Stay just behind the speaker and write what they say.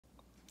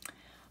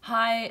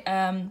Hi,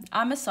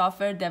 I'm a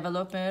software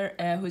developer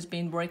who's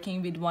been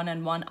working with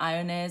one-on-one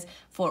ionos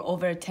for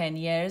over 10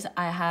 years.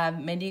 I have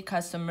many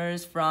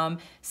customers from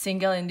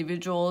single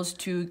individuals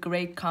to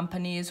great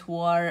companies who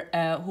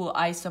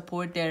I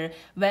support their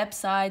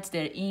websites,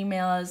 their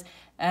emails.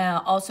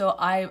 Also,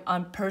 I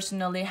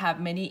personally have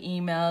many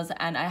emails,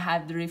 and I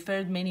have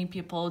referred many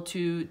people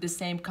to the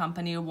same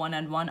company,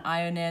 one-on-one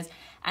ionos.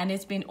 And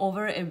it's been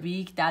over a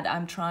week that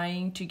I'm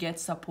trying to get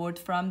support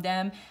from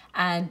them,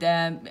 and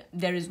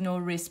there is no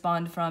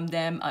response from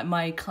them.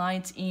 My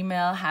clients'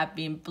 email have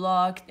been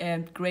blocked,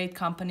 and great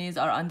companies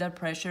are under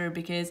pressure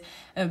because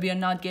we are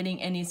not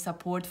getting any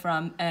support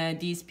from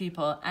these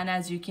people. And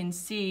as you can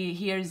see,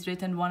 here is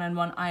written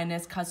one-on-one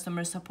ionos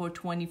customer support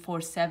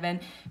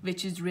 24/7,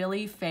 which is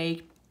really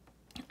fake.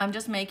 I'm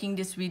just making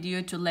this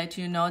video to let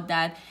you know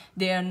that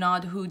they are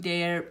not who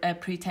they're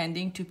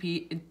pretending to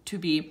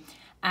be.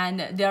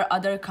 And there are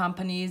other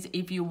companies,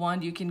 if you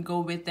want, you can go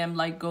with them,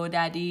 like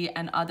GoDaddy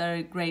and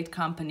other great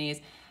companies.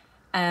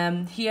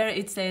 Here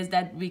it says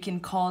that we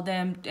can call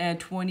them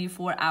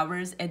 24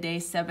 hours a day,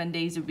 7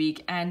 days a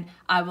week. And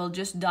I will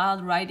just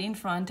dial right in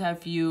front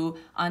of you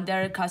on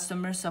their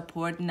customer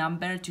support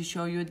number to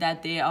show you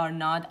that they are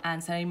not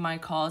answering my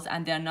calls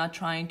and they're not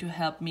trying to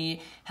help my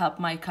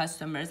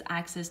customers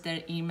access their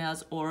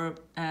emails or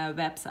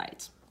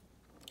websites.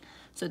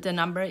 So the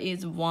number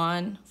is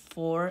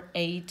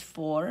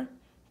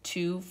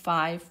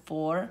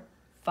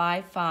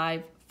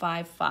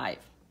 1-484-254-5555.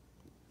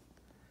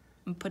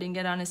 I'm putting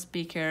it on a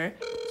speaker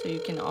so you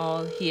can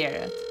all hear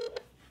it.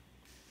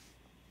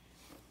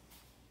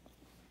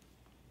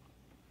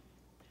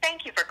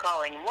 Thank you for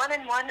calling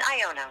one-on-one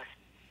ionos.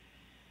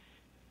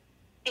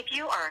 If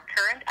you are a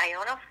current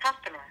ionos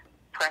customer,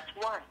 press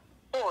 1.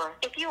 Or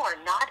if you are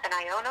not an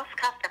ionos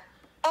customer,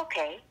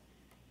 okay.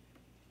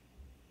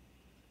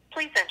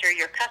 Please enter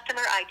your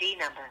customer ID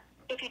number.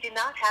 If you do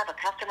not have a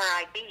customer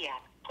ID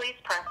yet, please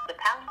press the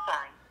pound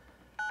sign.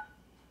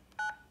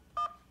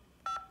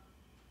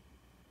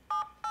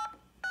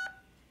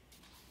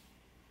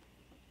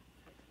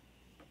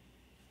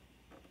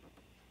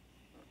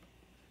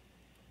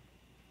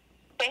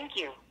 Thank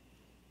you.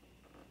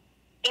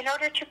 In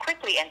order to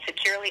quickly and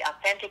securely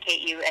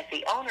authenticate you as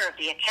the owner of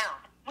the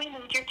account, we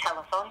need your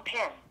telephone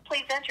PIN.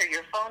 Please enter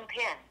your phone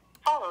PIN,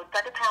 followed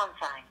by the pound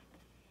sign.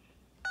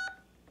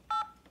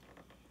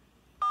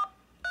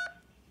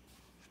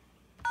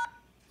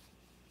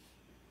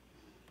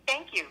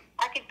 Thank you.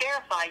 I can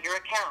verify your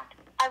account.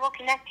 I will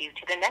connect you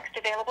to the next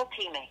available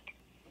teammate.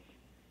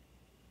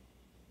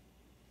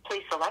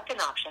 Please select an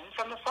option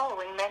from the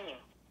following menu.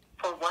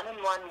 For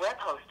one-on-one web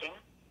hosting,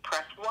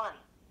 press 1.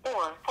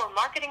 Or for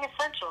marketing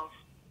essentials,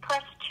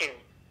 press 2.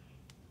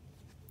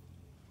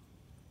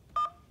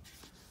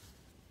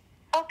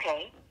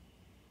 Okay.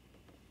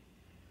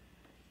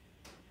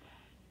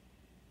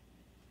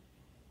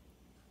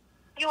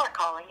 You are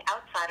calling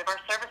outside of our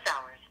service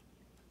hours.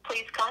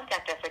 Please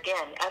contact us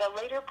again at a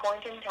later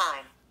point in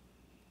time.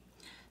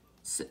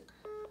 So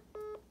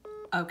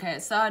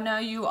now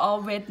you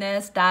all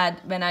witnessed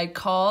that when I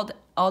called,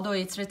 although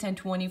it's written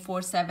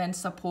 24/7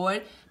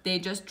 support, they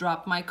just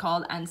dropped my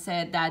call and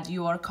said that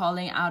you are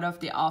calling out of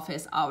the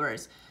office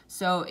hours.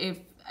 So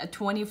if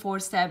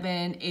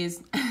 24/7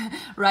 is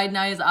right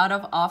now is out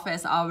of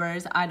office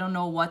hours, I don't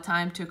know what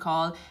time to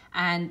call,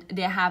 and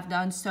they have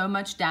done so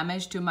much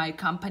damage to my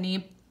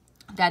company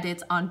that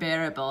it's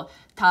unbearable.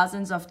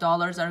 Thousands of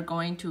dollars are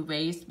going to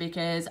waste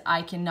because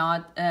I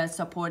cannot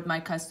support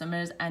my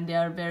customers, and they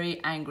are very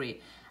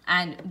angry.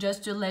 And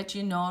just to let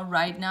you know,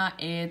 right now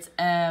it's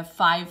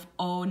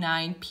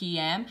 5:09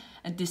 p.m.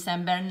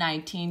 December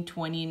 19,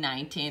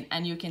 2019,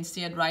 and you can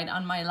see it right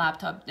on my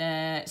laptop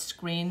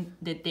screen,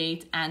 the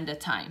date and the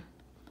time.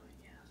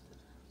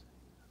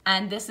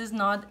 And this is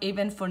not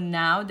even for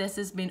now. This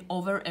has been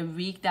over a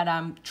week that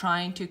I'm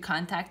trying to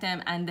contact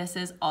them, and this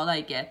is all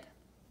I get.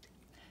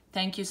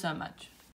 Thank you so much.